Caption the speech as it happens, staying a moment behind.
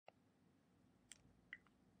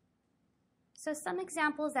So some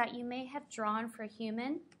examples that you may have drawn for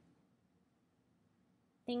human,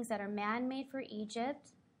 things that are man-made for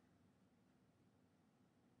Egypt,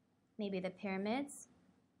 maybe the pyramids.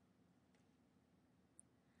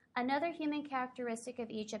 Another human characteristic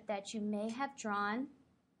of Egypt that you may have drawn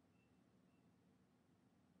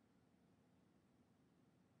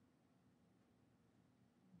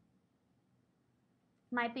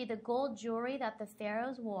might be the gold jewelry that the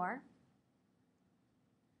pharaohs wore.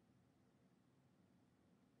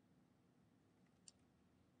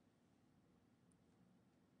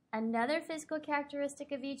 Another physical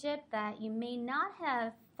characteristic of Egypt that you may not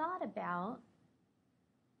have thought about,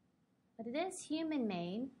 but it is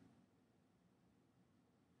human-made,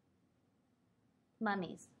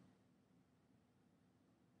 mummies.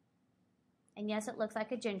 And yes, it looks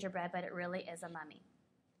like a gingerbread, but it really is a mummy.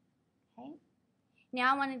 Okay?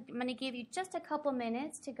 Now I'm going to give you just a couple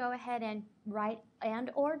minutes to go ahead and write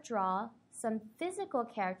and or draw some physical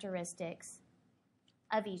characteristics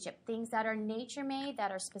of Egypt, things that are nature-made,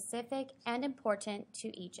 that are specific and important to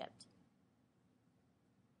Egypt.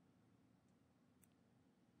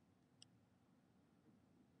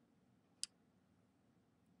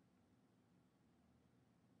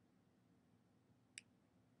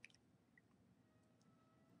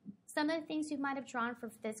 Some of the things you might have drawn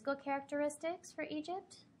for physical characteristics for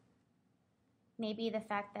Egypt, maybe the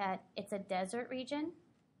fact that it's a desert region,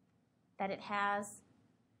 that it has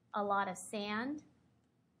a lot of sand.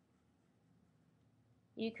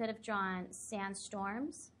 You could have drawn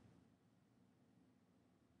sandstorms.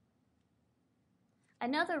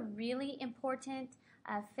 Another really important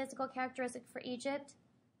physical characteristic for Egypt,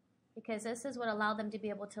 because this is what allowed them to be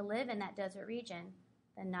able to live in that desert region,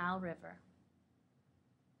 the Nile River.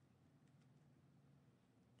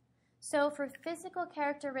 So for physical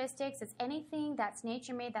characteristics, it's anything that's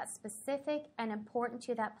nature-made, that's specific and important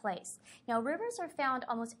to that place. Now, rivers are found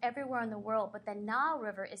almost everywhere in the world, but the Nile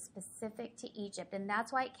River is specific to Egypt, and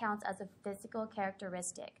that's why it counts as a physical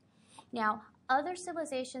characteristic. Now, other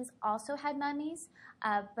civilizations also had mummies,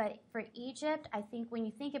 but for Egypt, I think when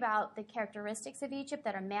you think about the characteristics of Egypt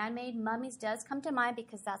that are man-made, mummies does come to mind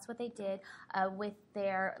because that's what they did with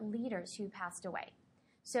their leaders who passed away.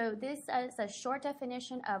 So this is a short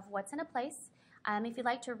definition of what's in a place. If you'd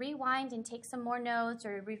like to rewind and take some more notes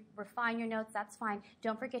or refine your notes, that's fine.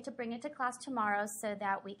 Don't forget to bring it to class tomorrow so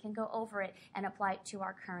that we can go over it and apply it to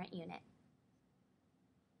our current unit.